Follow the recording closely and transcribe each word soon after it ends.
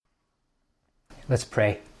Let's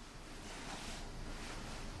pray.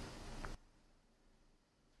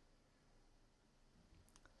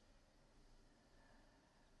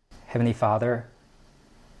 Heavenly Father,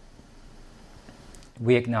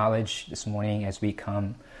 we acknowledge this morning as we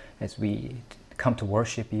come to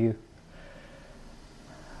worship you,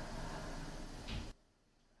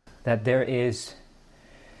 that there is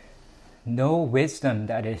no wisdom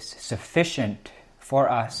that is sufficient for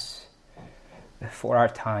us, for our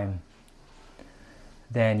time,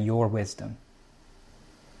 than your wisdom.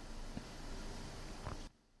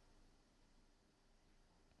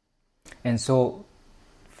 And so,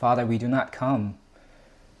 Father, we do not come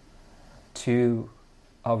to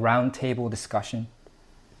a round table discussion.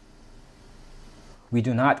 We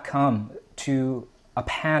do not come to a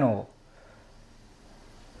panel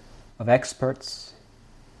of experts.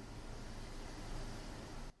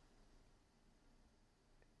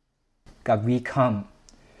 God, we come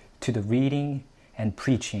to the reading and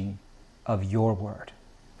preaching of your word.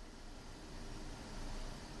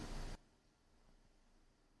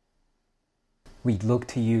 We look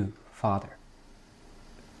to you, Father.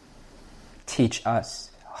 Teach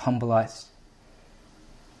us, humble us.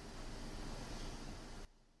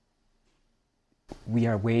 We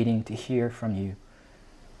are waiting to hear from you,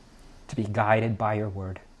 to be guided by your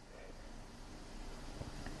word,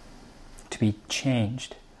 to be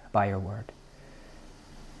changed by your word.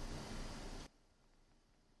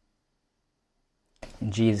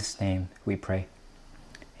 In Jesus' name we pray.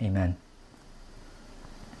 Amen.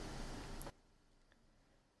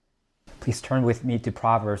 Please turn with me to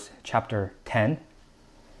Proverbs chapter 10.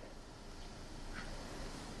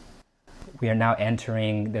 We are now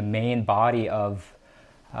entering the main body of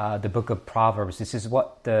the book of Proverbs. This is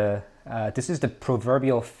the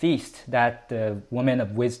proverbial feast that the woman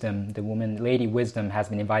of wisdom, Lady Wisdom, has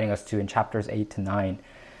been inviting us to in chapters 8 to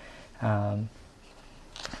 9.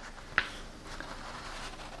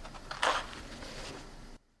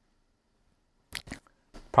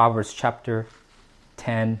 Proverbs chapter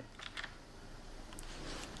 10,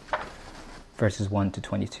 verses 1 to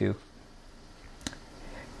 22.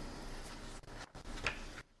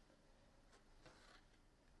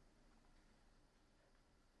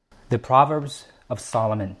 The Proverbs of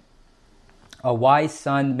Solomon. A wise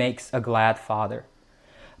son makes a glad father,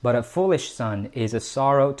 but a foolish son is a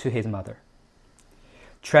sorrow to his mother.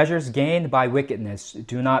 Treasures gained by wickedness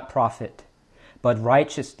do not profit, but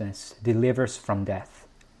righteousness delivers from death.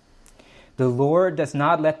 The Lord does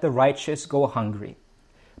not let the righteous go hungry,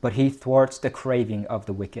 but he thwarts the craving of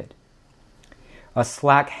the wicked. A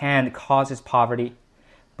slack hand causes poverty,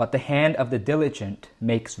 but the hand of the diligent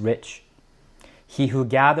makes rich. He who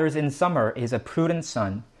gathers in summer is a prudent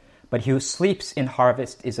son, but he who sleeps in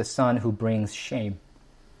harvest is a son who brings shame.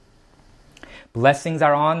 Blessings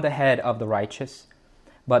are on the head of the righteous,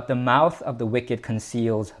 but the mouth of the wicked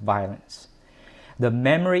conceals violence. The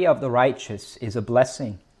memory of the righteous is a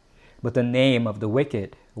blessing, but the name of the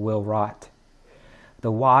wicked will rot.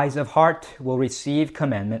 The wise of heart will receive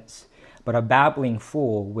commandments, but a babbling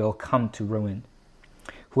fool will come to ruin.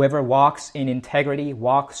 Whoever walks in integrity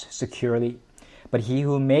walks securely, but he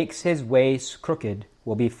who makes his ways crooked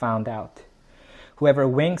will be found out. Whoever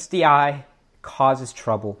winks the eye causes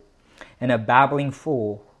trouble, and a babbling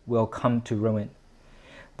fool will come to ruin.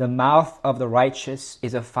 The mouth of the righteous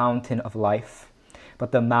is a fountain of life,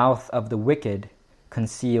 but the mouth of the wicked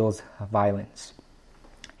conceals violence.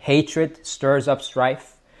 Hatred stirs up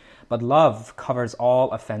strife, but love covers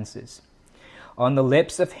all offenses. On the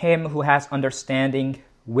lips of him who has understanding,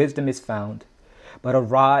 wisdom is found, but a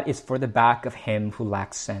rod is for the back of him who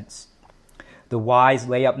lacks sense. The wise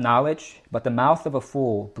lay up knowledge, but the mouth of a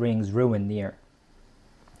fool brings ruin near.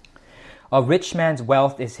 A rich man's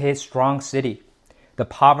wealth is his strong city. The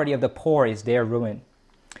poverty of the poor is their ruin.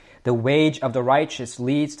 The wage of the righteous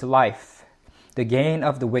leads to life, the gain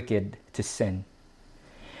of the wicked to sin.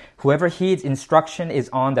 Whoever heeds instruction is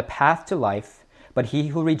on the path to life, but he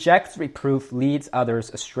who rejects reproof leads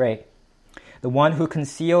others astray. The one who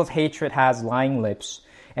conceals hatred has lying lips,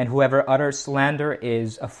 and whoever utters slander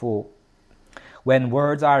is a fool. When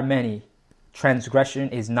words are many, transgression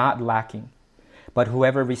is not lacking, but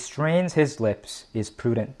whoever restrains his lips is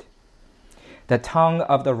prudent. The tongue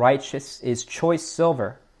of the righteous is choice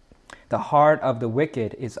silver. The heart of the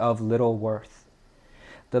wicked is of little worth.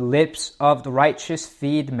 The lips of the righteous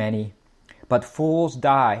feed many, but fools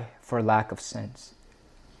die for lack of sense.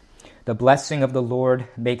 The blessing of the Lord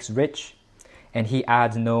makes rich, and he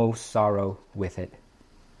adds no sorrow with it.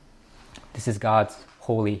 This is God's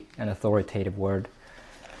holy and authoritative word.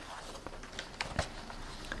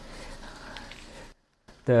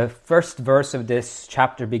 The first verse of this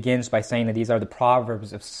chapter begins by saying that these are the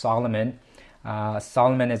Proverbs of Solomon.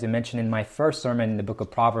 Solomon, as I mentioned in my first sermon in the book of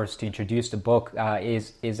Proverbs to introduce the book,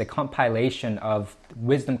 is a compilation of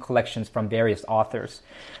wisdom collections from various authors.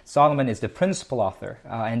 Solomon is the principal author,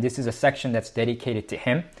 and this is a section that's dedicated to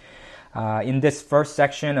him. In this first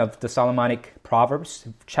section of the Solomonic Proverbs,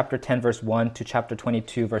 chapter 10, verse 1 to chapter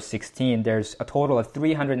 22, verse 16, there's a total of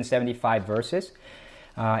 375 verses.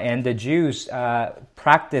 And the Jews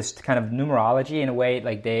practiced kind of numerology in a way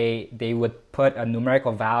like they would put a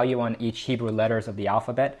numerical value on each Hebrew letters of the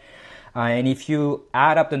alphabet. And if you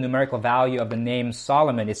add up the numerical value of the name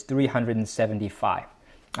Solomon, it's 375.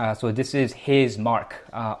 So this is his mark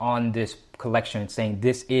on this collection, saying,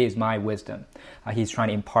 this is my wisdom. He's trying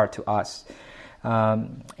to impart to us.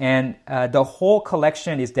 And the whole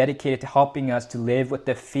collection is dedicated to helping us to live with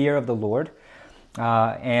the fear of the Lord.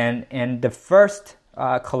 And the first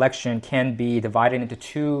collection can be divided into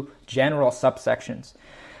two general subsections.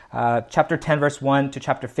 Chapter 10, verse 1 to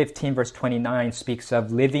chapter 15, verse 29 speaks of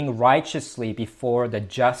living righteously before the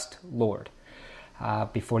just Lord,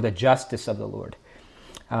 before the justice of the Lord.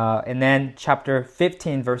 And then chapter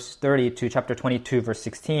 15, verse 30 to chapter 22, verse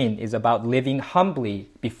 16 is about living humbly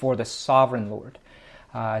before the sovereign Lord.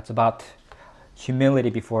 It's about humility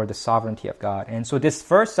before the sovereignty of God. And so this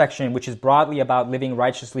first section, which is broadly about living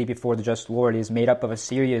righteously before the just Lord, is made up of a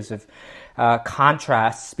series of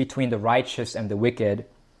contrasts between the righteous and the wicked.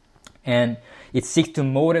 And it seeks to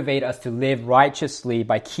motivate us to live righteously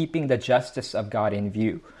by keeping the justice of God in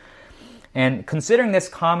view. And considering this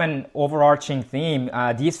common overarching theme,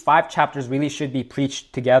 these 5 chapters really should be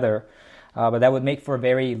preached together, but that would make for a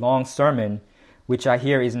very long sermon, which I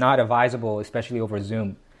hear is not advisable, especially over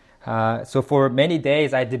Zoom. So for many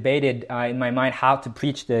days, I debated in my mind how to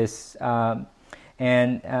preach this,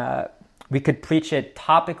 and we could preach it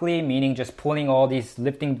topically, meaning just pulling all these,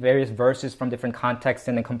 lifting various verses from different contexts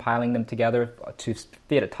and then compiling them together to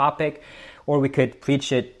fit a topic, or we could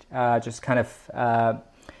preach it just kind of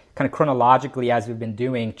chronologically as we've been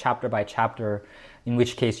doing, chapter by chapter, in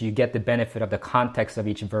which case you get the benefit of the context of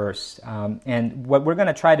each verse. And what we're going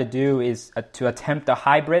to try to do is to attempt a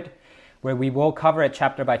hybrid, where we will cover it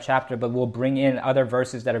chapter by chapter, but we'll bring in other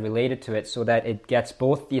verses that are related to it so that it gets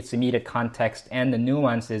both its immediate context and the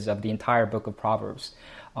nuances of the entire book of Proverbs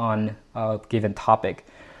on a given topic.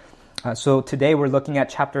 So today we're looking at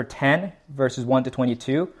chapter 10, verses 1 to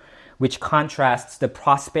 22, which contrasts the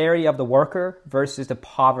prosperity of the worker versus the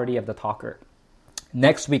poverty of the talker.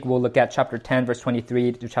 Next week we'll look at chapter 10, verse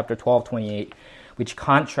 23 to chapter 12, 28, which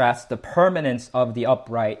contrasts the permanence of the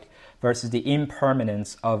upright versus the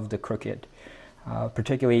impermanence of the crooked,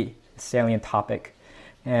 particularly salient topic.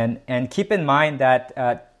 And keep in mind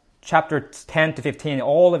that chapter 10 to 15,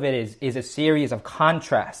 all of it is a series of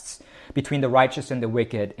contrasts between the righteous and the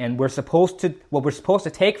wicked. And what we're supposed to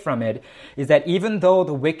take from it is that even though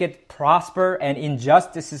the wicked prosper and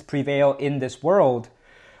injustices prevail in this world,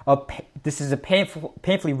 this is a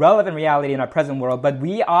painfully relevant reality in our present world, but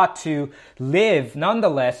we ought to live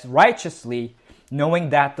nonetheless righteously, knowing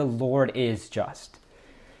that the Lord is just.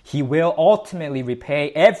 He will ultimately repay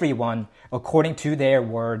everyone according to their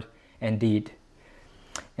word and deed.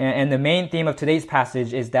 And the main theme of today's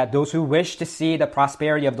passage is that those who wish to see the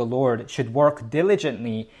prosperity of the Lord should work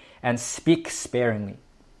diligently and speak sparingly.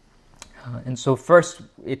 And so first,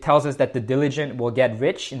 it tells us that the diligent will get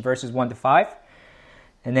rich in verses 1 to 5.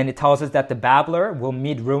 And then it tells us that the babbler will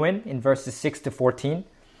meet ruin in verses 6 to 14.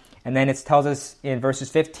 And then it tells us in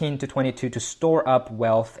verses 15 to 22 to store up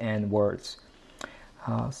wealth and words.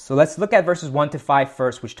 So let's look at verses 1 to 5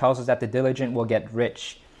 first, which tells us that the diligent will get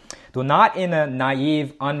rich. Though not in a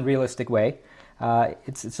naive, unrealistic way.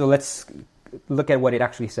 So let's look at what it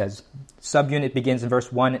actually says. Subunit begins in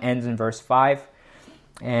verse 1, ends in verse 5.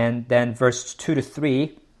 And then verse 2 to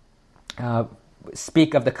 3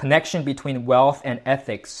 speak of the connection between wealth and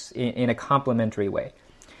ethics in a complementary way.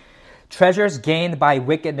 Treasures gained by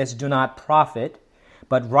wickedness do not profit,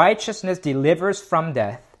 but righteousness delivers from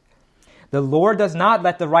death. The Lord does not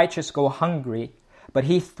let the righteous go hungry, but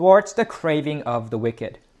he thwarts the craving of the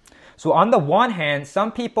wicked. So on the one hand,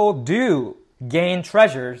 some people do gain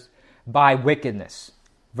treasures by wickedness.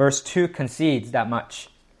 Verse 2 concedes that much.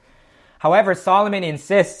 However, Solomon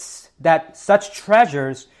insists that such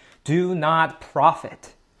treasures do not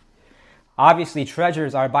profit. Obviously,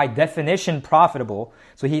 treasures are by definition profitable,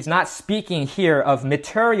 so he's not speaking here of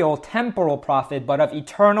material, temporal profit, but of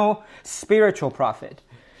eternal, spiritual profit.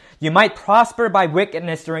 You might prosper by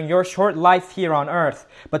wickedness during your short life here on earth,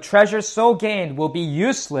 but treasures so gained will be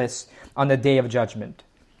useless on the day of judgment.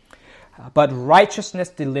 But righteousness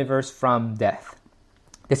delivers from death.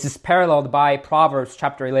 This is paralleled by Proverbs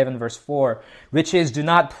chapter 11, verse 4. Riches do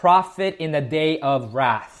not profit in the day of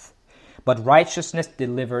wrath, but righteousness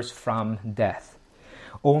delivers from death.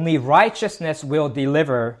 Only righteousness will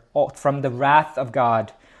deliver from the wrath of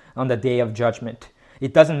God on the day of judgment.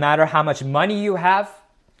 It doesn't matter how much money you have,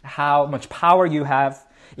 how much power you have.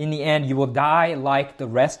 In the end, you will die like the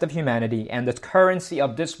rest of humanity, and the currency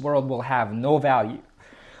of this world will have no value.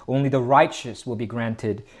 Only the righteous will be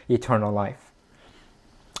granted eternal life.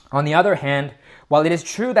 On the other hand, while it is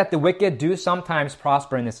true that the wicked do sometimes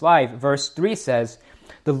prosper in this life, verse 3 says,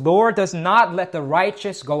 "The Lord does not let the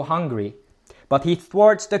righteous go hungry, but he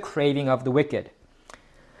thwarts the craving of the wicked."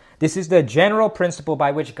 This is the general principle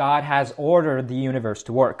by which God has ordered the universe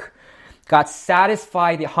to work. God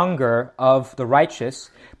satisfies the hunger of the righteous,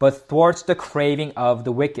 but thwarts the craving of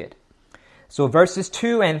the wicked. So verses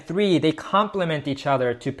 2 and 3, they complement each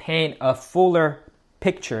other to paint a fuller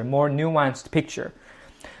picture, more nuanced picture.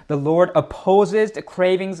 The Lord opposes the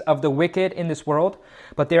cravings of the wicked in this world,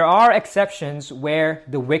 but there are exceptions where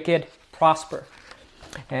the wicked prosper.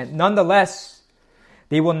 And nonetheless,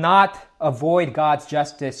 they will not avoid God's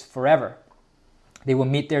justice forever. They will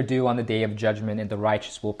meet their due on the day of judgment, and the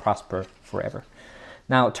righteous will prosper forever.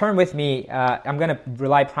 Now, turn with me. I'm going to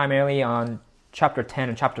rely primarily on chapter 10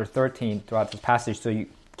 and chapter 13 throughout this passage. So you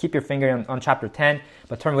keep your finger on chapter 10,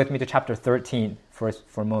 but turn with me to chapter 13 for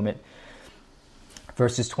a moment.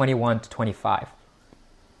 Verses 21 to 25.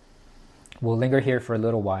 We'll linger here for a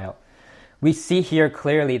little while. We see here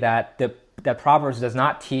clearly that Proverbs does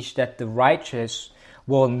not teach that the righteous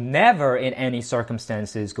will never in any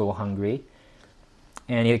circumstances go hungry.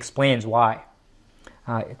 And he explains why.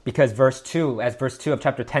 Because verse 2 of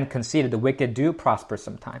chapter 10 conceded, the wicked do prosper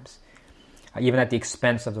sometimes, even at the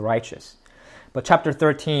expense of the righteous. But chapter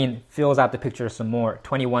 13 fills out the picture some more,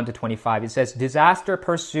 21 to 25. It says, "Disaster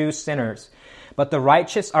pursues sinners, but the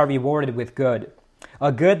righteous are rewarded with good.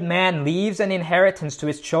 A good man leaves an inheritance to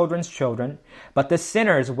his children's children, but the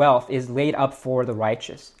sinner's wealth is laid up for the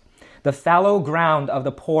righteous. The fallow ground of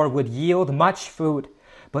the poor would yield much food,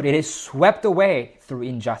 but it is swept away through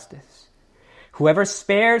injustice. Whoever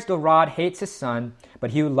spares the rod hates his son,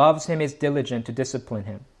 but he who loves him is diligent to discipline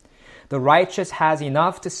him. The righteous has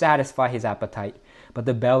enough to satisfy his appetite, but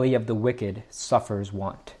the belly of the wicked suffers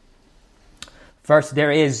want." First,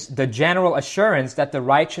 there is the general assurance that the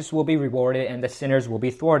righteous will be rewarded and the sinners will be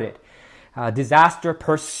thwarted. Disaster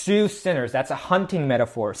pursues sinners. That's a hunting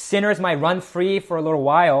metaphor. Sinners might run free for a little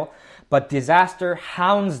while, but disaster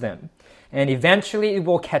hounds them. And eventually it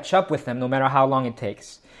will catch up with them no matter how long it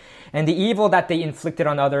takes. And the evil that they inflicted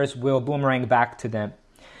on others will boomerang back to them.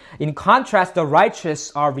 In contrast, the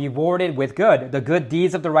righteous are rewarded with good. The good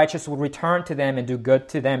deeds of the righteous will return to them and do good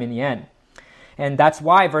to them in the end. And that's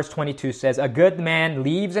why verse 22 says, "A good man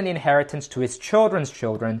leaves an inheritance to his children's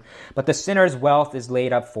children, but the sinner's wealth is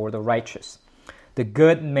laid up for the righteous." The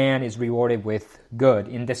good man is rewarded with good.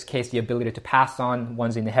 In this case, the ability to pass on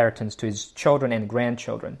one's inheritance to his children and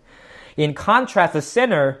grandchildren. In contrast, the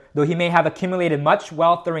sinner, though he may have accumulated much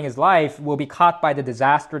wealth during his life, will be caught by the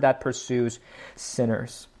disaster that pursues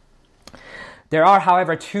sinners. There are,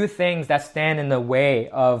 however, two things that stand in the way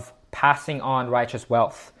of passing on righteous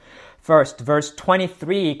wealth. First, verse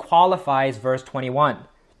 23 qualifies verse 21.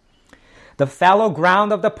 "The fallow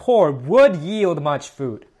ground of the poor would yield much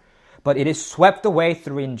food, but it is swept away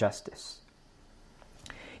through injustice."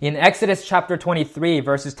 In Exodus chapter 23,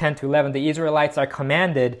 verses 10 to 11, the Israelites are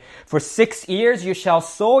commanded, "For 6 years you shall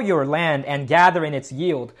sow your land and gather in its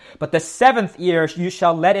yield, but the 7th year you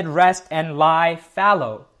shall let it rest and lie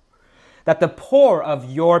fallow, that the poor of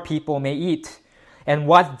your people may eat, and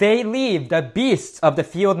what they leave the beasts of the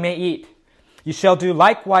field may eat. You shall do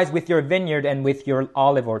likewise with your vineyard and with your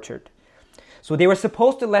olive orchard." So they were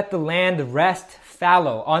supposed to let the land rest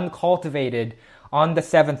fallow, uncultivated, on the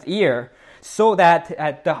 7th year, so that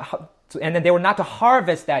and then they were not to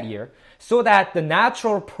harvest that year, so that the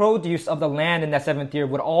natural produce of the land in that 7th year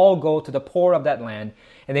would all go to the poor of that land,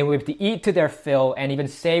 and they would have to eat to their fill and even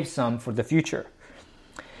save some for the future.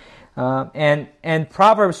 And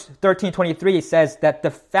Proverbs 13:23 says that the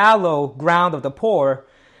fallow ground of the poor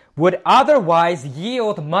would otherwise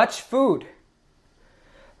yield much food,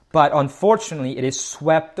 but unfortunately it is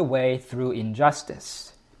swept away through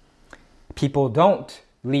injustice. People don't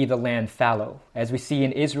leave the land fallow. As we see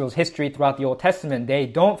in Israel's history throughout the Old Testament, they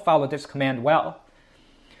don't follow this command well.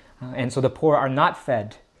 And so the poor are not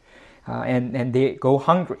fed, and they go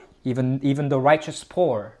hungry, even the righteous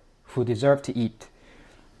poor who deserve to eat.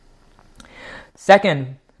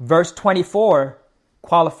 Second, verse 24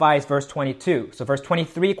 qualifies verse 22. So verse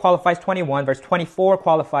 23 qualifies 21, verse 24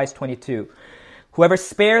 qualifies 22. Whoever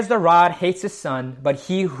spares the rod hates his son, but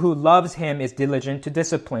he who loves him is diligent to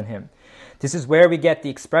discipline him. This is where we get the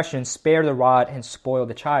expression, spare the rod and spoil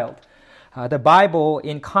the child. The Bible,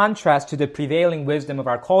 in contrast to the prevailing wisdom of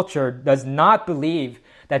our culture, does not believe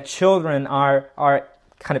that children are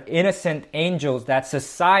kind of innocent angels that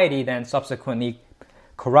society then subsequently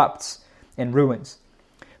corrupts and ruins.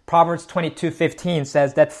 Proverbs 22:15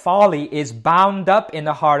 says that folly is bound up in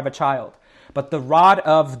the heart of a child, but the rod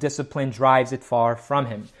of discipline drives it far from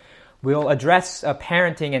him. We'll address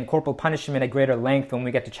parenting and corporal punishment at greater length when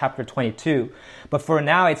we get to chapter 22. But for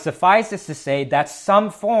now, it suffices to say that some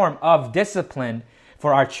form of discipline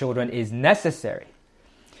for our children is necessary.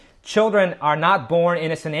 Children are not born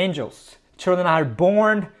innocent angels. Children are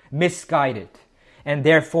born misguided, and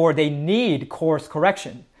therefore they need course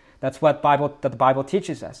correction. That's what the Bible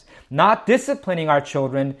teaches us. Not disciplining our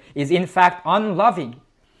children is in fact unloving.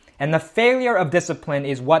 And the failure of discipline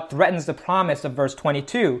is what threatens the promise of verse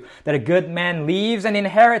 22, that a good man leaves an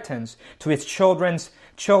inheritance to his children's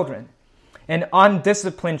children. An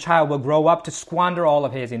undisciplined child will grow up to squander all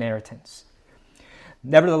of his inheritance.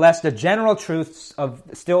 Nevertheless, the general truth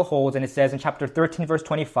still holds, and it says in chapter 13, verse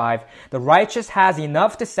 25, the righteous has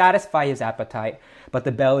enough to satisfy his appetite, but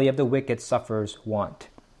the belly of the wicked suffers want.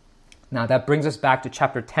 Now that brings us back to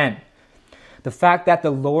chapter 10. The fact that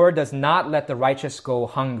the Lord does not let the righteous go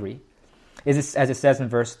hungry, is as it says in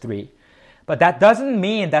verse 3. But that doesn't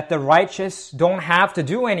mean that the righteous don't have to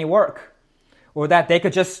do any work, or that they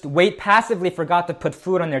could just wait passively for God to put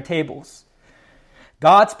food on their tables.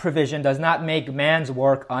 God's provision does not make man's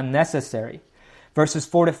work unnecessary. Verses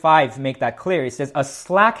 4 to 5 make that clear. It says, a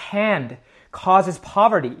slack hand causes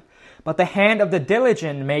poverty, but the hand of the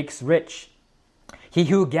diligent makes rich. He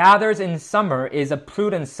who gathers in summer is a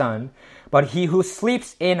prudent son, but he who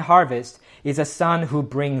sleeps in harvest is a son who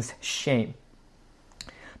brings shame.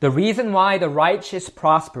 The reason why the righteous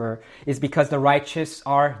prosper is because the righteous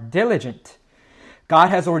are diligent.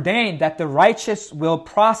 God has ordained that the righteous will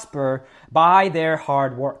prosper by their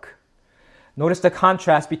hard work. Notice the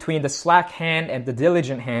contrast between the slack hand and the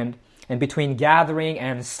diligent hand, and between gathering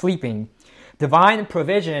and sleeping. Divine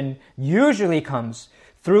provision usually comes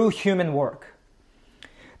through human work.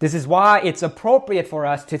 This is why it's appropriate for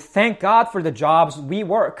us to thank God for the jobs we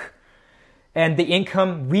work and the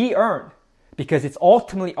income we earn, because it's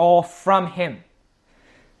ultimately all from Him.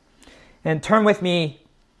 And turn with me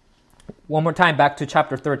one more time back to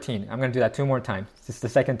chapter 13. I'm going to do that two more times. This is the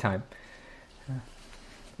second time.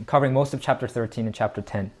 I'm covering most of chapter 13 and chapter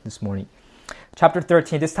 10 this morning. Chapter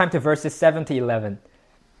 13, this time to verses 7 to 11.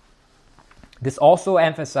 This also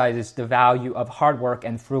emphasizes the value of hard work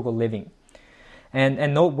and frugal living.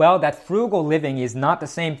 And note well that frugal living is not the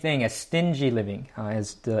same thing as stingy living,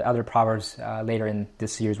 as the other Proverbs later in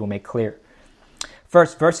this series will make clear.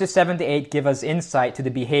 First, verses 7 to 8 give us insight to the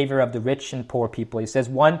behavior of the rich and poor people. It says,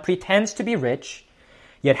 one pretends to be rich,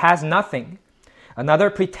 yet has nothing. Another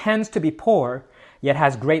pretends to be poor, yet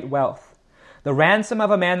has great wealth. The ransom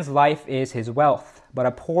of a man's life is his wealth, but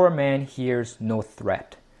a poor man hears no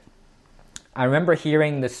threat. I remember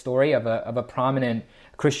hearing the story of a prominent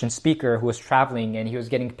Christian speaker who was traveling, and he was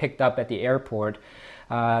getting picked up at the airport.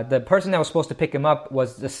 The person that was supposed to pick him up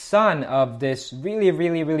was the son of this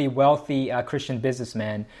really wealthy Christian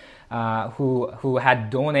businessman who had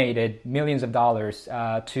donated millions of dollars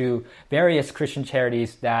to various Christian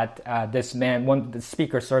charities that the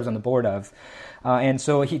speaker serves on the board of. And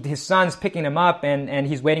so his son's picking him up, and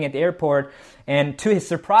he's waiting at the airport. And to his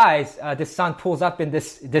surprise, this son pulls up in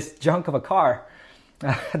this junk of a car.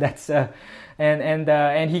 And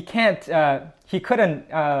he couldn't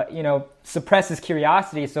suppress his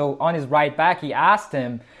curiosity. So on his ride back, he asked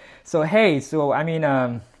him, I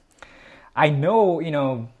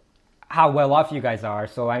know, how well off you guys are.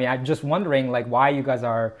 So, I'm just wondering, why you guys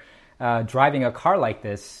are driving a car like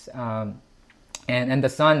this. And the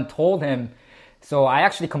son told him, so I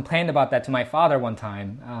actually complained about that to my father one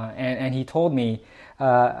time. And he told me,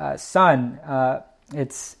 son,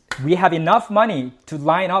 we have enough money to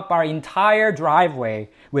line up our entire driveway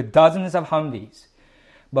with dozens of Humvees,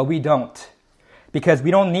 but we don't, because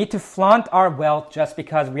we don't need to flaunt our wealth just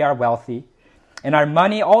because we are wealthy. And our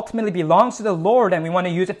money ultimately belongs to the Lord, and we want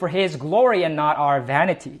to use it for His glory and not our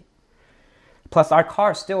vanity. Plus, our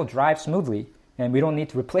car still drives smoothly, and we don't need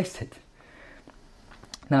to replace it.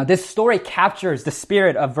 Now, this story captures the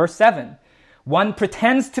spirit of verse 7. One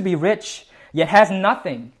pretends to be rich, yet has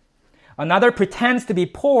nothing. Another pretends to be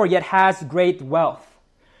poor, yet has great wealth.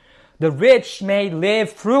 The rich may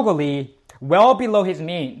live frugally, well below his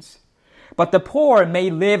means, but the poor may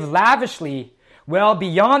live lavishly, well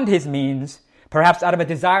beyond his means, perhaps out of a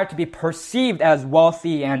desire to be perceived as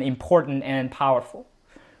wealthy and important and powerful.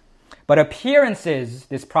 But appearances,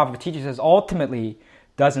 this proverb teaches us, ultimately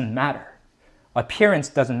doesn't matter. Appearance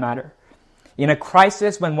doesn't matter. In a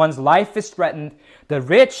crisis, when one's life is threatened, the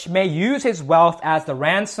rich may use his wealth as the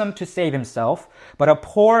ransom to save himself, but a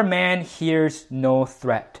poor man hears no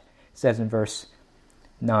threat, it says in verse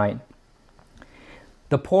 9.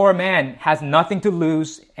 The poor man has nothing to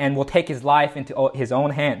lose and will take his life into his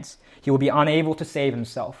own hands. He will be unable to save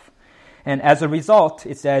himself. And as a result,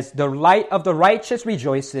 it says, the light of the righteous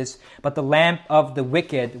rejoices, but the lamp of the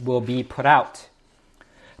wicked will be put out.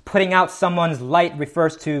 Putting out someone's light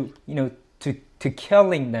refers to, to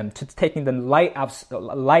killing them, to taking the light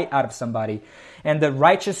out of somebody. And the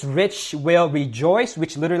righteous rich will rejoice,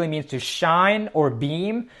 which literally means to shine or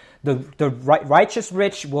beam. The righteous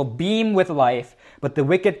rich will beam with life, but the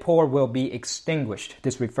wicked poor will be extinguished.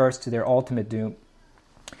 This refers to their ultimate doom.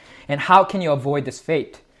 And how can you avoid this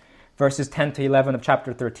fate? Verses 10 to 11 of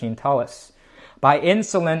chapter 13 tell us, by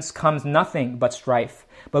insolence comes nothing but strife,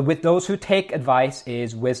 but with those who take advice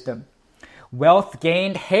is wisdom. Wealth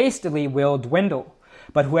gained hastily will dwindle,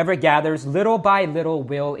 but whoever gathers little by little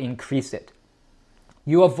will increase it.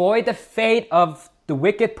 You avoid the fate of the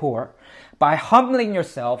wicked poor by humbling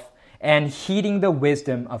yourself and heeding the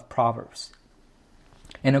wisdom of Proverbs.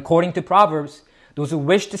 And according to Proverbs, those who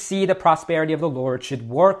wish to see the prosperity of the Lord should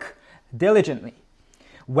work diligently.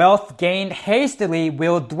 Wealth gained hastily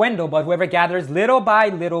will dwindle, but whoever gathers little by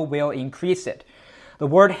little will increase it. The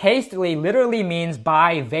word hastily literally means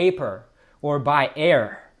by vapor or by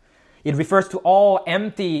air. It refers to all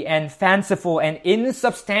empty and fanciful and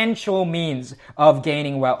insubstantial means of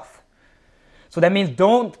gaining wealth. So that means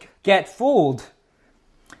don't get fooled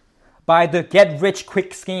by the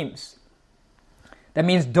get-rich-quick schemes. That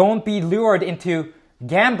means don't be lured into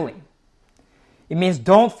gambling. It means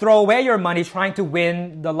don't throw away your money trying to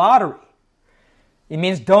win the lottery. It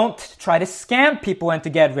means don't try to scam people and to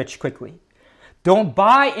get rich quickly. Don't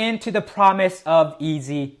buy into the promise of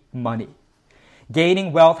easy money.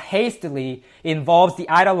 Gaining wealth hastily involves the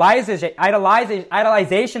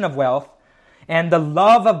idolization of wealth and the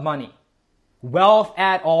love of money. Wealth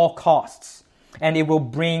at all costs. And it will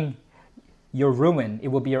bring your ruin. It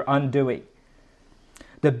will be your undoing.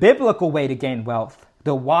 The biblical way to gain wealth,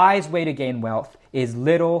 the wise way to gain wealth, is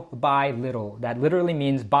little by little. That literally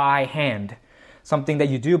means by hand. Something that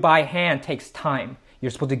you do by hand takes time.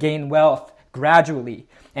 You're supposed to gain wealth gradually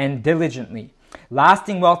and diligently.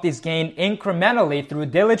 Lasting wealth is gained incrementally through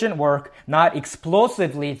diligent work, not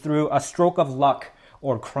explosively through a stroke of luck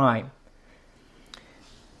or crime.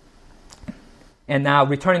 And now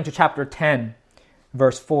returning to chapter 10,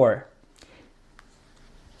 verse 4.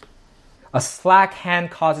 A slack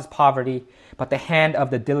hand causes poverty, but the hand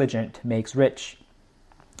of the diligent makes rich.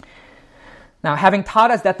 Now, having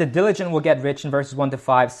taught us that the diligent will get rich in verses 1 to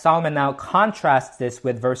 5, Solomon now contrasts this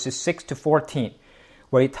with verses 6 to 14,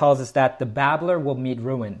 where he tells us that the babbler will meet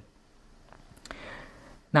ruin.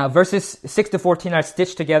 Now, verses 6 to 14 are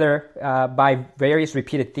stitched together by various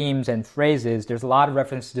repeated themes and phrases. There's a lot of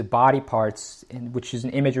references to body parts, which is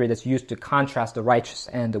an imagery that's used to contrast the righteous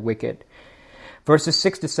and the wicked. Verses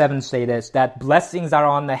 6 to 7 say this, that blessings are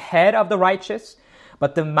on the head of the righteous,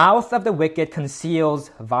 but the mouth of the wicked conceals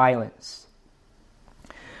violence.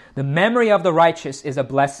 The memory of the righteous is a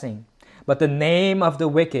blessing, but the name of the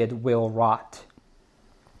wicked will rot.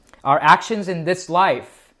 Our actions in this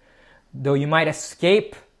life, though you might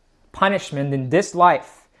escape punishment in this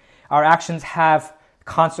life, our actions have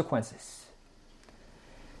consequences.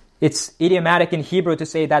 It's idiomatic in Hebrew to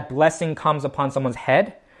say that blessing comes upon someone's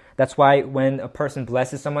head. That's why when a person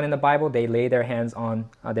blesses someone in the Bible, they lay their hands on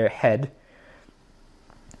their head.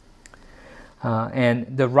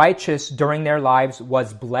 And the righteous during their lives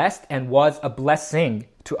was blessed and was a blessing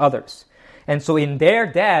to others. And so in their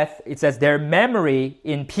death, it says their memory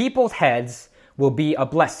in people's heads will be a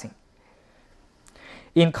blessing.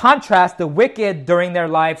 In contrast, the wicked during their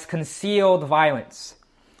lives concealed violence,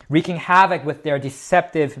 wreaking havoc with their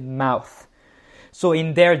deceptive mouth. So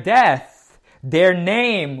in their death, their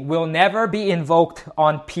name will never be invoked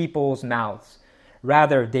on people's mouths.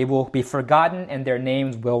 Rather, they will be forgotten and their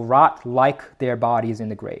names will rot like their bodies in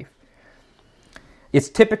the grave. It's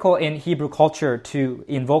typical in Hebrew culture to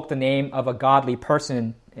invoke the name of a godly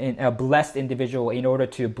person, a blessed individual, in order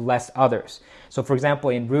to bless others. So, for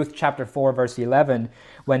example, in Ruth chapter 4, verse 11,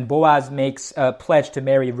 when Boaz makes a pledge to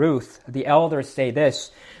marry Ruth, the elders say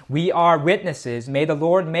this, "We are witnesses. May the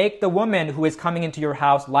Lord make the woman who is coming into your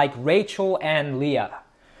house like Rachel and Leah,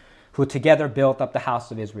 who together built up the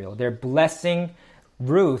house of Israel." They're blessing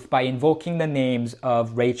Ruth by invoking the names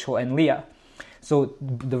of Rachel and Leah. So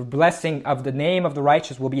the blessing of the name of the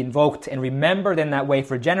righteous will be invoked and remembered in that way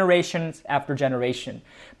for generations after generation.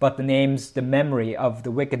 But the memory of the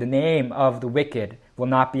wicked, the name of the wicked will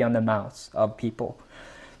not be on the mouths of people.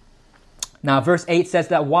 Now, verse 8 says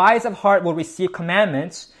that wise of heart will receive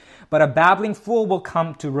commandments, but a babbling fool will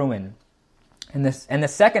come to ruin. And the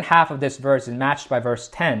second half of this verse is matched by verse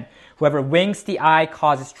 10. Whoever winks the eye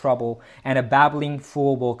causes trouble, and a babbling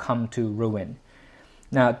fool will come to ruin.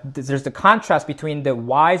 Now, there's the contrast between the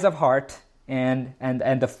wise of heart and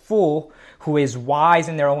the fool who is wise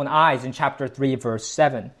in their own eyes in chapter 3, verse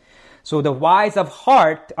 7. So the wise of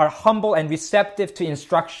heart are humble and receptive to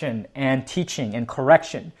instruction and teaching and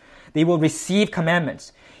correction. They will receive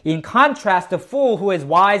commandments. In contrast, the fool who is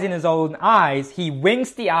wise in his own eyes, he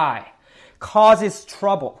winks the eye, causes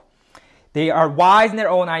trouble. They are wise in their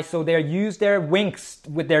own eyes, so they use their winks,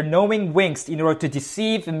 with their knowing winks, in order to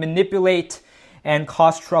deceive and manipulate and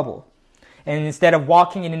cause trouble. And instead of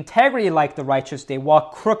walking in integrity like the righteous, they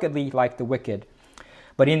walk crookedly like the wicked.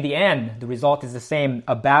 But in the end, the result is the same.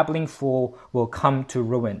 A babbling fool will come to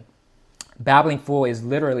ruin. Babbling fool is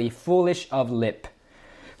literally foolish of lip.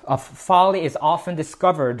 A folly is often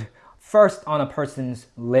discovered first on a person's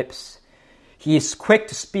lips. He is quick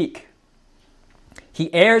to speak.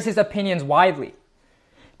 He airs his opinions widely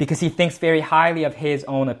because he thinks very highly of his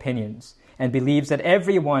own opinions and believes that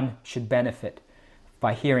everyone should benefit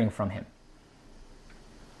by hearing from him.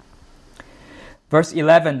 Verse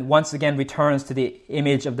 11 once again returns to the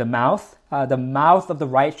image of the mouth. The mouth of the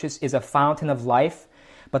righteous is a fountain of life,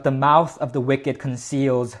 but the mouth of the wicked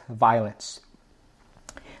conceals violence.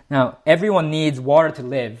 Now, everyone needs water to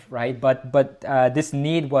live, right? But this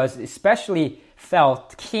need was especially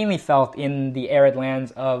keenly felt in the arid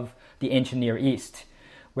lands of the ancient Near East,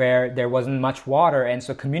 where there wasn't much water, and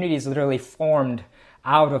so communities literally formed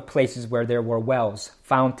out of places where there were wells,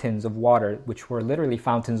 fountains of water, which were literally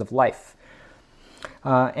fountains of life.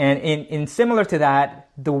 And in similar to that,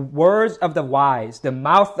 the words of the wise, the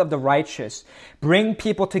mouth of the righteous, bring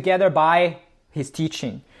people together by his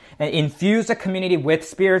teaching and infuse a community with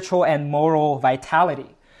spiritual and moral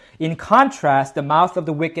vitality. In contrast, the mouth of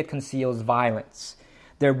the wicked conceals violence.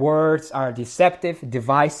 Their words are deceptive,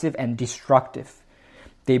 divisive, and destructive.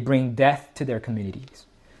 They bring death to their communities.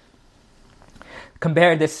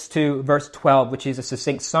 Compare this to verse 12, which is a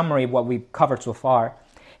succinct summary of what we've covered so far.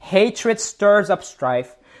 Hatred stirs up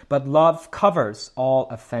strife, but love covers all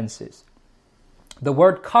offenses. The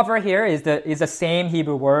word cover here is the same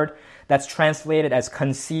Hebrew word that's translated as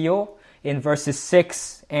conceal in verses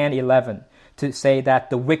 6 and 11, to say that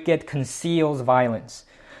the wicked conceals violence.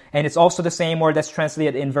 And it's also the same word that's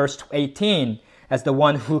translated in verse 18 as the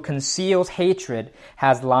one who conceals hatred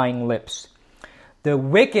has lying lips. The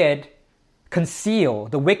wicked conceal,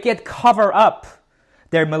 the wicked cover up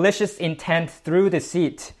their malicious intent through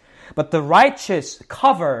deceit, but the righteous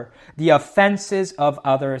cover the offenses of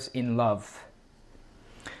others in love.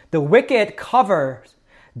 The wicked cover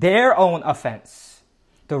their own offense.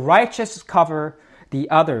 The righteous cover the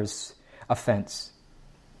other's offense.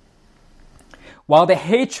 While the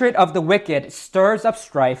hatred of the wicked stirs up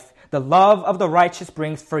strife, the love of the righteous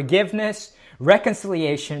brings forgiveness,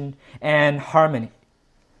 reconciliation, and harmony.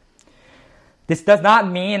 This does not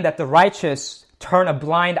mean that the righteous turn a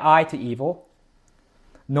blind eye to evil,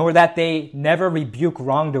 nor that they never rebuke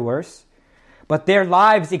wrongdoers, but their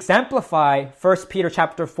lives exemplify 1 Peter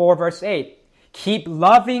chapter 4, verse 8. Keep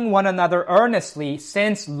loving one another earnestly,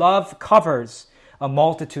 since love covers a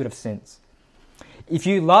multitude of sins. If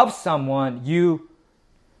you love someone, you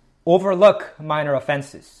overlook minor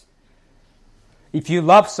offenses. If you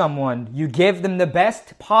love someone, you give them the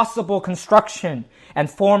best possible construction and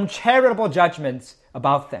form charitable judgments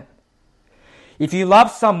about them. If you love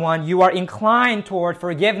someone, you are inclined toward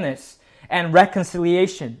forgiveness and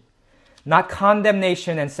reconciliation, not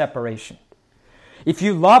condemnation and separation. If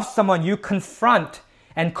you love someone, you confront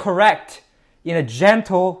and correct in a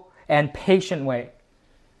gentle and patient way.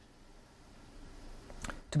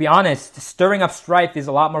 To be honest, stirring up strife is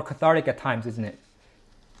a lot more cathartic at times, isn't it?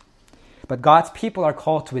 But God's people are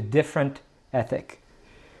called to a different ethic.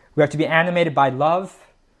 We are to be animated by love,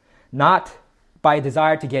 not by a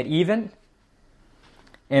desire to get even.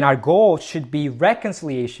 And our goal should be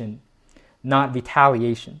reconciliation, not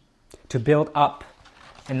retaliation, to build up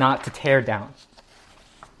and not to tear down.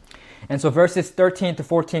 And so verses 13 to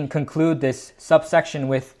 14 conclude this subsection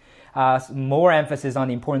with more emphasis on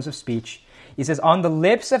the importance of speech. He says, on the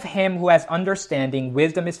lips of him who has understanding,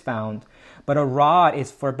 wisdom is found, but a rod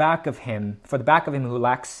is for the back of him who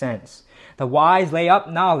lacks sense. The wise lay up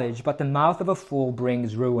knowledge, but the mouth of a fool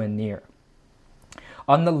brings ruin near.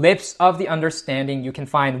 On the lips of the understanding you can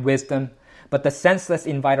find wisdom, but the senseless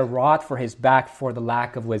invite a rod for his back for the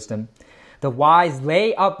lack of wisdom. The wise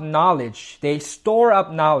lay up knowledge, they store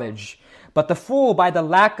up knowledge, but the fool by the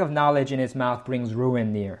lack of knowledge in his mouth brings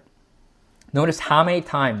ruin near. Notice how many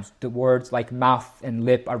times the words like mouth and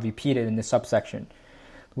lip are repeated in this subsection.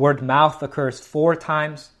 The word mouth occurs 4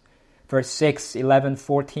 times, verse 6, 11,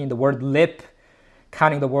 14. The word lip,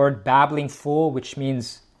 counting the word babbling fool, which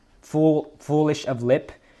means foolish of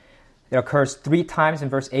lip, it occurs 3 times in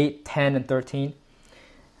verse 8, 10, and 13.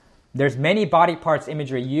 There's many body parts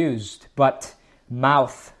imagery used, but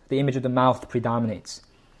mouth, the image of the mouth predominates.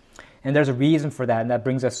 And there's a reason for that, and that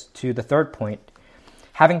brings us to the third point.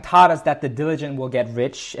 Having taught us that the diligent will get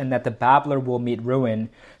rich and that the babbler will meet ruin,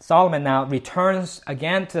 Solomon now returns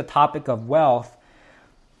again to the topic of wealth.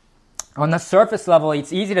 On the surface level,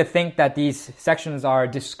 it's easy to think that these sections are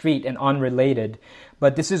discrete and unrelated,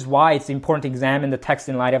 but this is why it's important to examine the text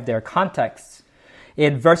in light of their contexts.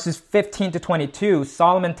 In verses 15 to 22,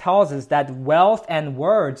 Solomon tells us that wealth and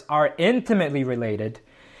words are intimately related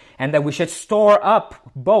and that we should store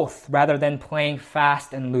up both rather than playing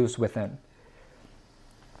fast and loose with them.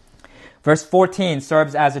 Verse 14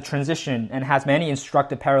 serves as a transition and has many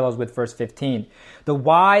instructive parallels with verse 15. The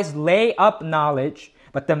wise lay up knowledge,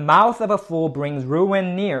 but the mouth of a fool brings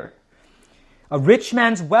ruin near. A rich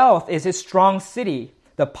man's wealth is his strong city.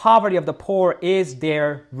 The poverty of the poor is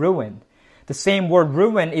their ruin. The same word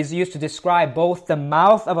ruin is used to describe both the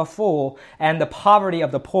mouth of a fool and the poverty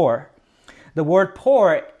of the poor. The word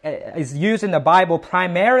poor is used in the Bible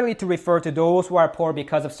primarily to refer to those who are poor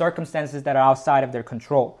because of circumstances that are outside of their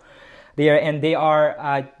control. They're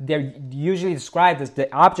usually described as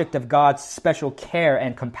the object of God's special care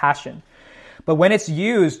and compassion. But when it's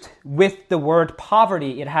used with the word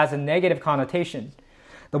poverty, it has a negative connotation.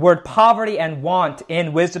 The word poverty and want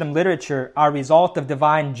in wisdom literature are a result of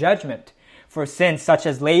divine judgment for sins such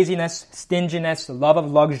as laziness, stinginess, love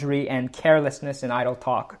of luxury, and carelessness and idle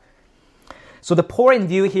talk. So the poor in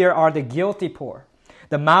view here are the guilty poor.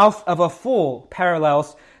 The mouth of a fool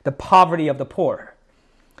parallels the poverty of the poor.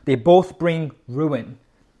 They both bring ruin.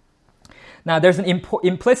 Now, there's an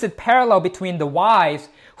implicit parallel between the wise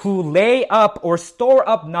who lay up or store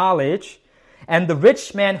up knowledge and the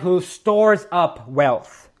rich man who stores up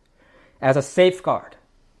wealth as a safeguard.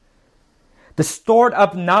 The stored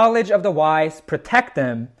up knowledge of the wise protect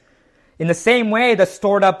them. In the same way, the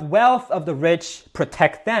stored up wealth of the rich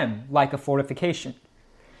protect them like a fortification.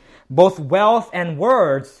 Both wealth and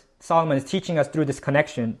words, Solomon is teaching us through this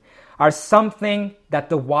connection, are something that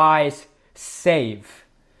the wise save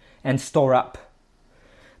and store up.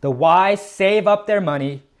 The wise save up their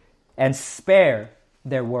money and spare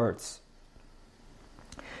their words.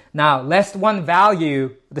 Now, lest one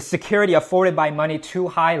value the security afforded by money too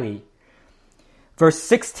highly, verse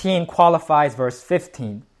 16 qualifies verse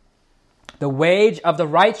 15. The wage of the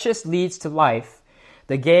righteous leads to life,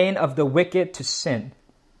 the gain of the wicked to sin.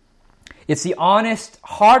 It's the honest,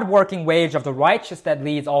 hard-working wage of the righteous that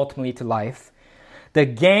leads ultimately to life. The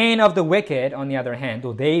gain of the wicked, on the other hand,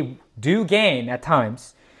 though they do gain at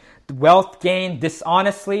times, the wealth gained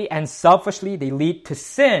dishonestly and selfishly, they lead to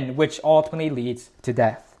sin, which ultimately leads to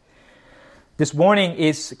death. This warning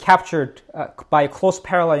is captured by a close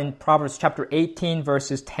parallel in Proverbs chapter 18,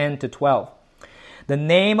 verses 10 to 12. The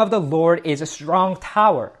name of the Lord is a strong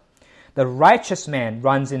tower. The righteous man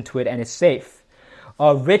runs into it and is safe.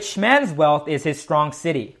 A rich man's wealth is his strong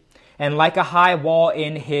city, and like a high wall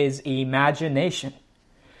in his imagination.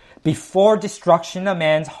 Before destruction, a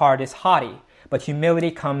man's heart is haughty, but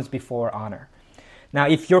humility comes before honor. Now,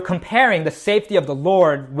 if you're comparing the safety of the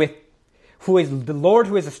Lord with who is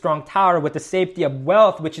a strong tower with the safety of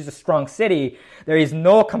wealth, which is a strong city, there is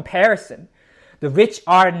no comparison. The rich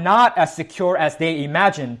are not as secure as they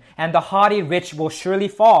imagine, and the haughty rich will surely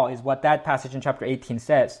fall, is what that passage in chapter 18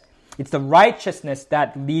 says. It's the righteousness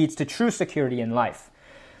that leads to true security in life.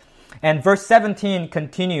 And verse 17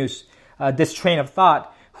 continues this train of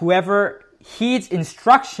thought. Whoever heeds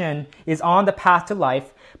instruction is on the path to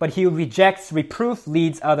life, but he who rejects reproof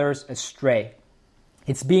leads others astray.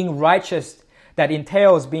 It's being righteous that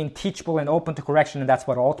entails being teachable and open to correction, and that's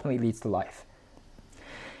what ultimately leads to life.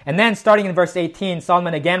 And then starting in verse 18,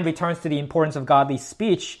 Solomon again returns to the importance of godly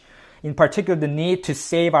speech, in particular the need to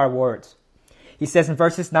save our words. He says in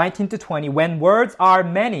verses 19 to 20, when words are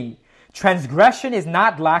many, transgression is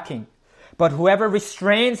not lacking, but whoever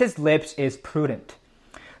restrains his lips is prudent.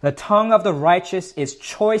 The tongue of the righteous is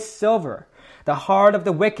choice silver. The heart of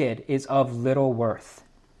the wicked is of little worth.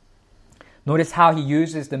 Notice how he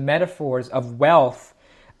uses the metaphors of wealth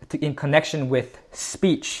in connection with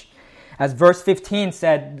speech. As verse 15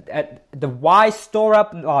 said, the wise store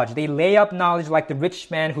up knowledge. They lay up knowledge like the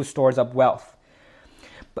rich man who stores up wealth.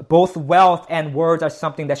 But both wealth and words are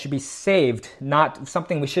something that should be saved, not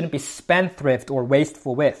something we shouldn't be spendthrift or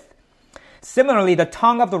wasteful with. Similarly, the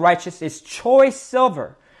tongue of the righteous is choice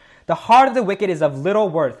silver. The heart of the wicked is of little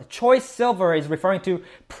worth. Choice silver is referring to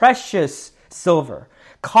precious silver,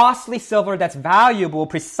 costly silver that's valuable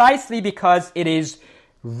precisely because it is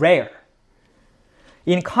rare.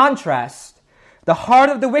 In contrast, the heart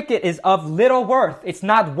of the wicked is of little worth. It's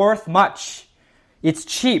not worth much. It's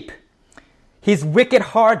cheap. His wicked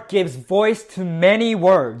heart gives voice to many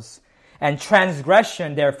words, and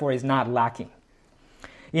transgression, therefore, is not lacking.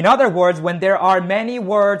 In other words, when there are many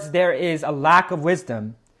words, there is a lack of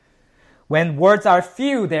wisdom. When words are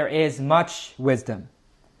few, there is much wisdom.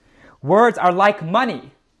 Words are like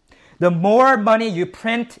money. The more money you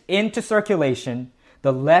print into circulation,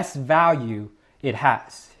 the less value it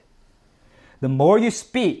has. The more you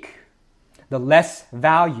speak, the less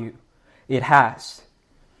value it has.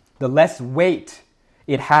 The less weight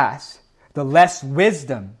it has. The less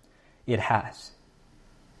wisdom it has.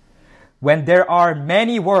 When there are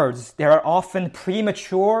many words, there are often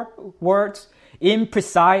premature words,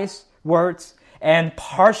 imprecise words, and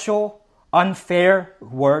partial, unfair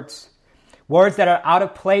words. Words that are out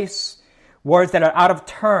of place, words that are out of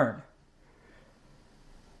turn.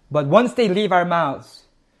 But once they leave our mouths,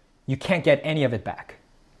 you can't get any of it back.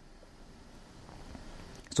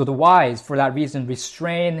 So the wise, for that reason,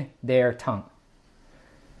 restrain their tongue.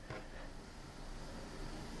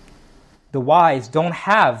 The wise don't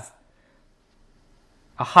have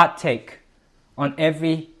a hot take on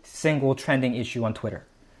every single trending issue on Twitter.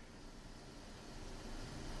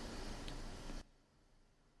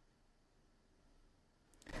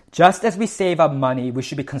 Just as we save up money, we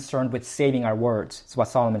should be concerned with saving our words. That's what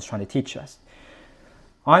Solomon's trying to teach us.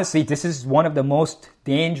 Honestly, this is one of the most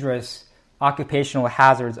dangerous occupational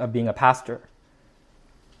hazards of being a pastor,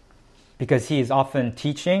 because he is often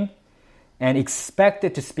teaching and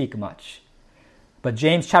expected to speak much. But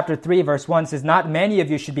James chapter 3 verse 1 says, "Not many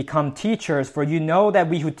of you should become teachers, for you know that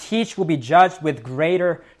we who teach will be judged with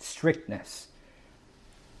greater strictness."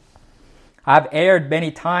 I've erred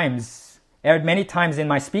many times in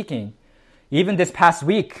my speaking. Even this past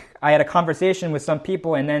week, I had a conversation with some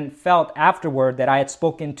people and then felt afterward that I had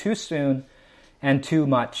spoken too soon and too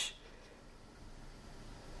much.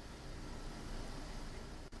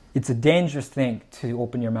 It's a dangerous thing to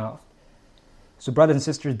open your mouth. So brothers and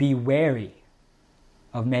sisters, be wary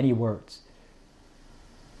of many words.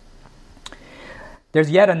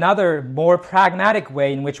 There's yet another more pragmatic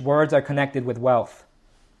way in which words are connected with wealth.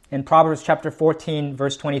 In Proverbs chapter 14,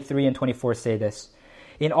 verse 23 and 24 say this,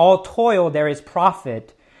 "In all toil there is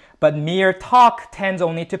profit, but mere talk tends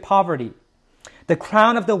only to poverty. The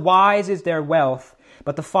crown of the wise is their wealth,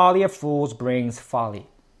 but the folly of fools brings folly."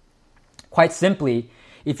 Quite simply,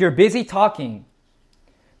 if you're busy talking,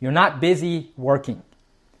 you're not busy working.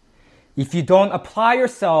 If you don't apply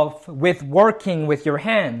yourself with working with your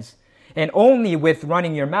hands and only with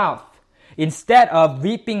running your mouth, instead of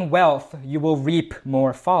reaping wealth, you will reap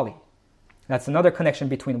more folly. That's another connection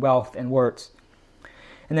between wealth and words.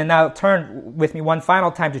 And then now turn with me one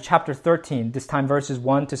final time to chapter 13, this time verses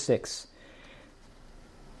 1 to 6,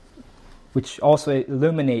 which also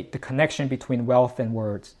illuminate the connection between wealth and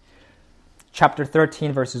words. Chapter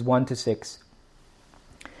 13, verses 1 to 6.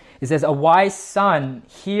 It says, "A wise son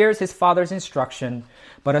hears his father's instruction,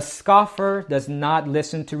 but a scoffer does not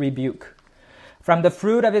listen to rebuke. From the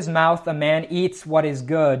fruit of his mouth a man eats what is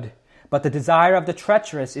good, but the desire of the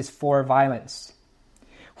treacherous is for violence.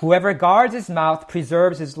 Whoever guards his mouth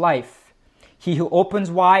preserves his life. He who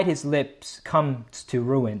opens wide his lips comes to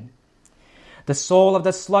ruin. The soul of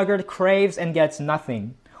the sluggard craves and gets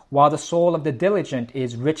nothing, while the soul of the diligent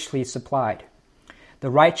is richly supplied.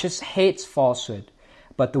 The righteous hates falsehood,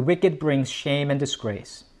 but the wicked brings shame and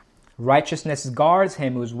disgrace. Righteousness guards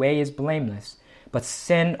him whose way is blameless, but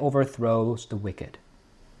sin overthrows the wicked."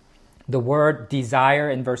 The word desire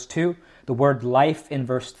in verse 2, the word life in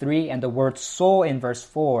verse 3, and the word soul in verse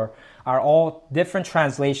 4 are all different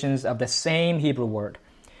translations of the same Hebrew word.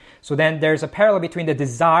 So then there's a parallel between the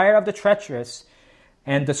desire of the treacherous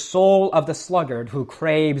and the soul of the sluggard who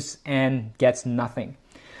craves and gets nothing.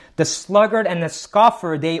 The sluggard and the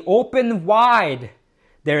scoffer, they open wide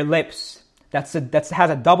their lips. That has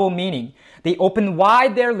a double meaning. They open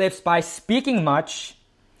wide their lips by speaking much,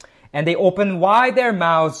 and they open wide their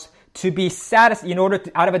mouths to be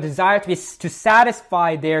satisfied, out of a desire to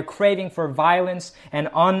satisfy their craving for violence and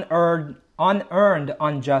unearned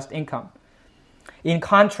unjust income. In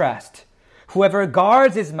contrast, whoever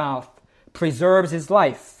guards his mouth preserves his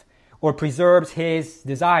life, or preserves his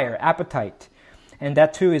desire, appetite. And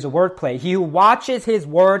that too is a wordplay. He who watches his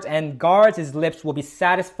words and guards his lips will be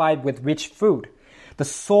satisfied with rich food. The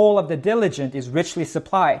soul of the diligent is richly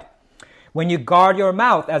supplied. When you guard your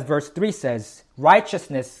mouth, as verse 3 says,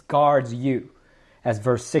 righteousness guards you, as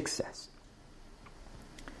verse 6 says.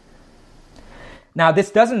 Now,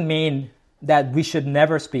 this doesn't mean that we should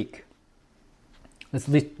never speak. Let's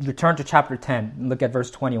return to chapter 10 and look at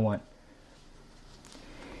verse 21.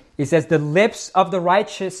 It says, the lips of the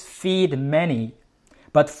righteous feed many,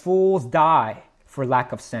 but fools die for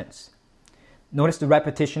lack of sense. Notice the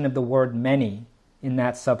repetition of the word many in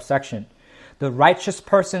that subsection. The righteous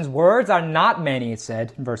person's words are not many, it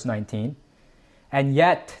said in verse 19, and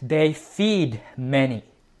yet they feed many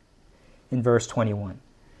in verse 21.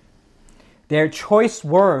 Their choice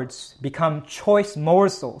words become choice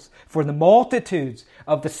morsels for the multitudes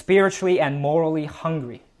of the spiritually and morally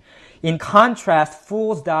hungry. In contrast,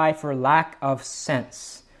 fools die for lack of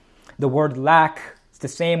sense. The word lack is the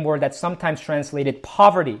same word that's sometimes translated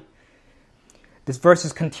poverty. This verse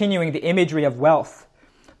is continuing the imagery of wealth.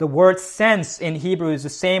 The word sense in Hebrew is the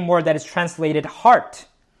same word that is translated heart.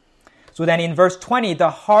 So then in verse 20, the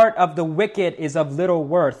heart of the wicked is of little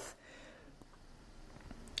worth.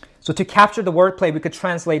 So to capture the wordplay, we could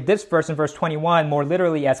translate this verse in verse 21 more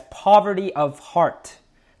literally as poverty of heart,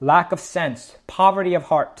 lack of sense, poverty of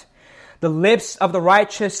heart. The lips of the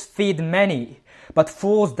righteous feed many, but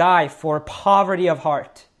fools die for poverty of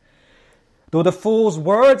heart. Though the fool's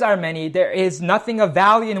words are many, there is nothing of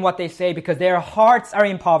value in what they say because their hearts are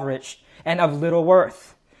impoverished and of little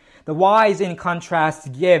worth. The wise, in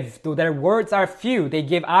contrast, give. Though their words are few, they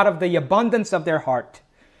give out of the abundance of their heart,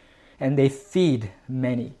 and they feed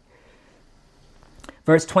many.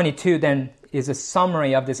 Verse 22 then is a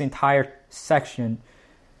summary of this entire section.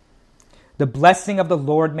 The blessing of the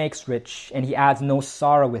Lord makes rich, and he adds no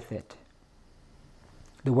sorrow with it.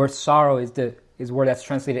 The word sorrow is the word that's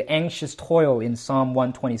translated anxious toil in Psalm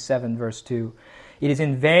 127, verse 2. It is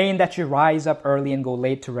in vain that you rise up early and go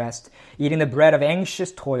late to rest, eating the bread of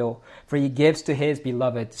anxious toil, for he gives to his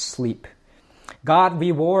beloved sleep. God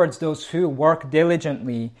rewards those who work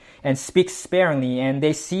diligently and speak sparingly, and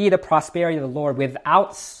they see the prosperity of the Lord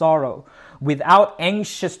without sorrow, without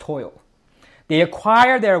anxious toil. They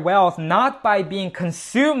acquire their wealth not by being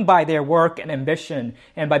consumed by their work and ambition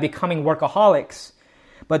and by becoming workaholics,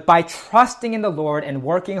 but by trusting in the Lord and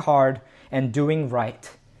working hard and doing right.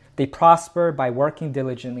 They prosper by working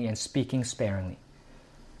diligently and speaking sparingly.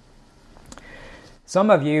 Some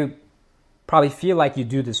of you probably feel like you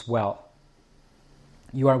do this well.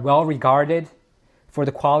 You are well regarded for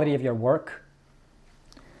the quality of your work,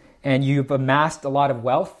 and you've amassed a lot of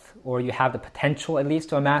wealth, or you have the potential at least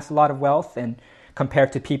to amass a lot of wealth and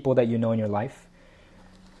compared to people that you know in your life.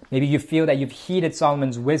 Maybe you feel that you've heeded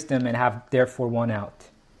Solomon's wisdom and have therefore won out.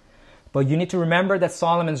 But you need to remember that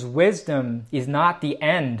Solomon's wisdom is not the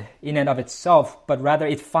end in and of itself, but rather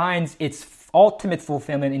it finds its ultimate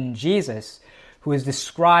fulfillment in Jesus, who is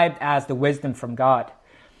described as the wisdom from God.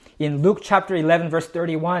 In Luke chapter 11, verse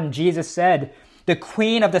 31, Jesus said, "The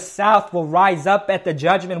queen of the south will rise up at the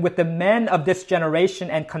judgment with the men of this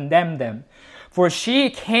generation and condemn them. For she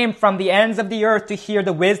came from the ends of the earth to hear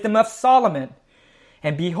the wisdom of Solomon.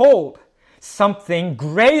 And behold, something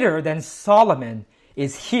greater than Solomon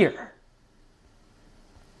is here."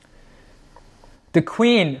 The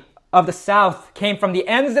queen of the south came from the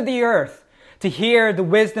ends of the earth to hear the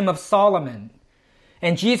wisdom of Solomon.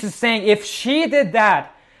 And Jesus is saying, if she did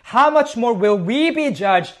that, how much more will we be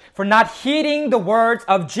judged for not heeding the words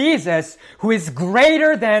of Jesus, who is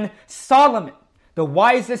greater than Solomon, the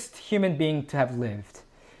wisest human being to have lived?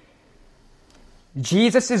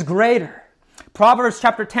 Jesus is greater. Proverbs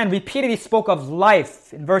chapter 10 repeatedly spoke of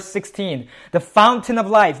life in verse 16, the fountain of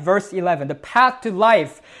life, verse 11, the path to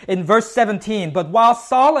life in verse 17. But while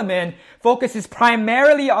Solomon focuses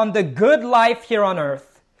primarily on the good life here on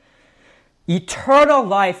earth, eternal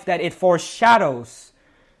life that it foreshadows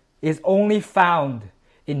is only found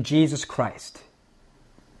in Jesus Christ.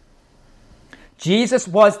 Jesus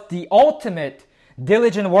was the ultimate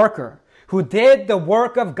diligent worker who did the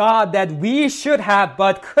work of God that we should have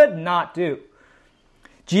but could not do.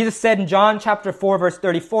 Jesus said in John chapter 4, verse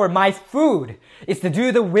 34, "My food is to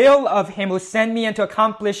do the will of him who sent me and to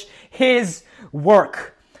accomplish his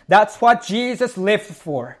work." That's what Jesus lived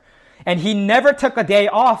for. And he never took a day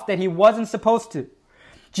off that he wasn't supposed to.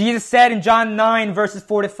 Jesus said in John 9, verses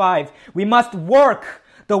 4 to 5, "We must work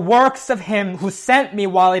the works of him who sent me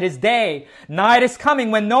while it is day. Night is coming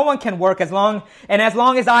when no one can work as long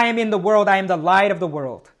as I am in the world, I am the light of the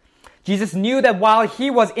world." Jesus knew that while he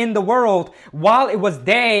was in the world, while it was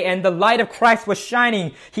day and the light of Christ was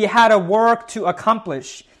shining, he had a work to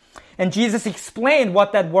accomplish. And Jesus explained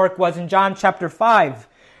what that work was in John chapter 5,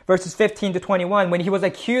 verses 15 to 21. When he was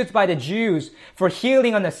accused by the Jews for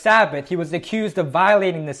healing on the Sabbath, he was accused of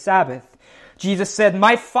violating the Sabbath. Jesus said,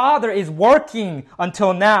 "My Father is working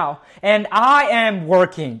until now, and I am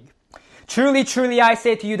working. Truly, truly, I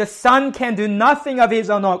say to you, the Son can do nothing of his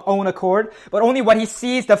own accord, but only what he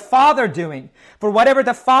sees the Father doing. For whatever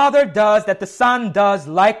the Father does, that the Son does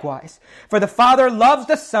likewise. For the Father loves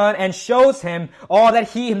the Son and shows him all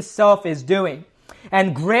that he himself is doing.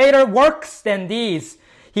 And greater works than these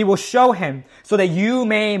he will show him, so that you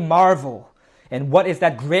may marvel." And what is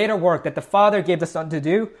that greater work that the Father gave the Son to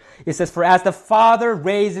do? It says, "For as the Father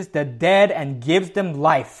raises the dead and gives them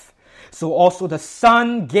life, so also the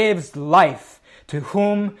Son gives life to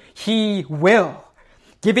whom he will,"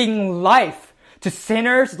 giving life to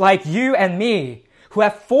sinners like you and me who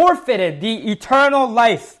have forfeited the eternal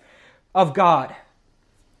life of God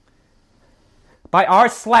by our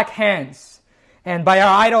slack hands and by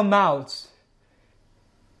our idle mouths.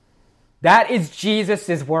 That is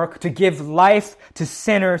Jesus' work, to give life to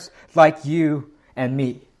sinners like you and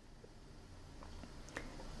me.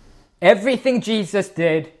 Everything Jesus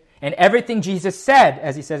did and everything Jesus said,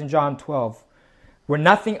 as he says in John 12, were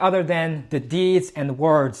nothing other than the deeds and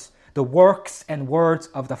words, the works and words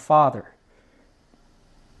of the Father.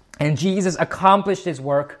 And Jesus accomplished his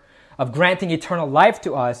work of granting eternal life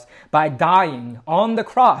to us by dying on the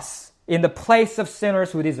cross in the place of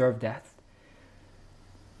sinners who deserve death.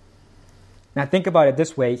 Now think about it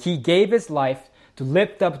this way. He gave his life to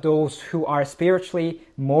lift up those who are spiritually,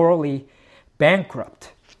 morally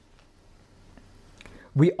bankrupt.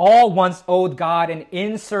 We all once owed God an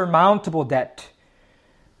insurmountable debt.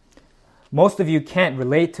 Most of you can't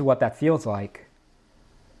relate to what that feels like.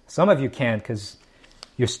 Some of you can because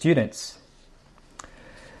you're students.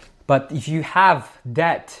 But if you have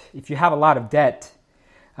debt, if you have a lot of debt,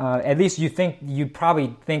 at least you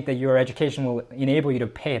probably think that your education will enable you to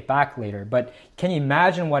pay it back later. But can you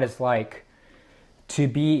imagine what it's like to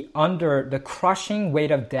be under the crushing weight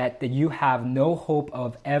of debt that you have no hope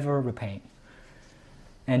of ever repaying?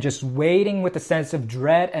 And just waiting with a sense of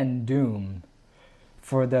dread and doom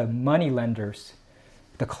for the money lenders,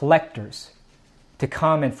 the collectors, to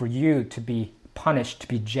come and for you to be punished, to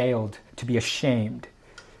be jailed, to be ashamed.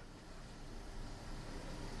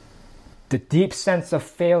 The deep sense of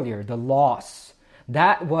failure, the loss,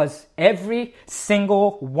 that was every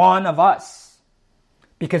single one of us.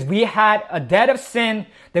 Because we had a debt of sin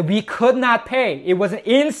that we could not pay. It was an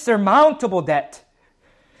insurmountable debt.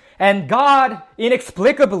 And God,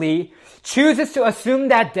 inexplicably, chooses to assume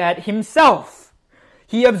that debt himself.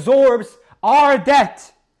 He absorbs our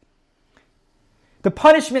debt. The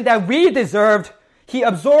punishment that we deserved, he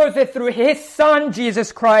absorbs it through his Son,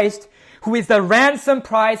 Jesus Christ, who is the ransom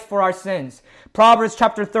price for our sins. Proverbs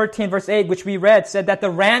chapter 13, verse 8, which we read, said that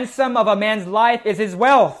the ransom of a man's life is his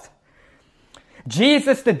wealth.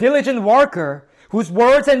 Jesus, the diligent worker, whose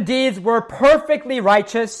words and deeds were perfectly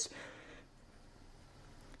righteous,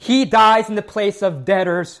 he dies in the place of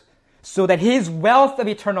debtors so that his wealth of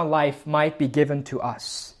eternal life might be given to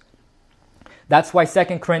us. That's why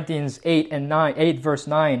 2 Corinthians 8 verse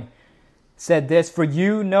 9 said this, "For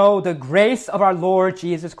you know the grace of our Lord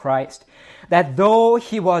Jesus Christ, that though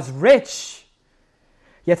he was rich,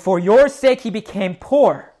 yet for your sake he became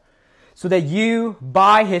poor, so that you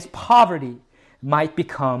by his poverty might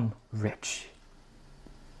become rich."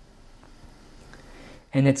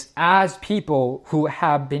 And it's as people who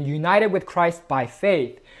have been united with Christ by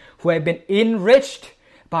faith, who have been enriched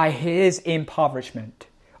by his impoverishment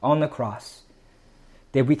on the cross,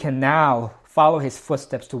 that we can now follow his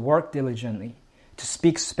footsteps to work diligently, to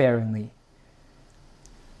speak sparingly,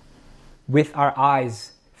 with our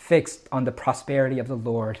eyes fixed on the prosperity of the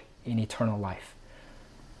Lord in eternal life.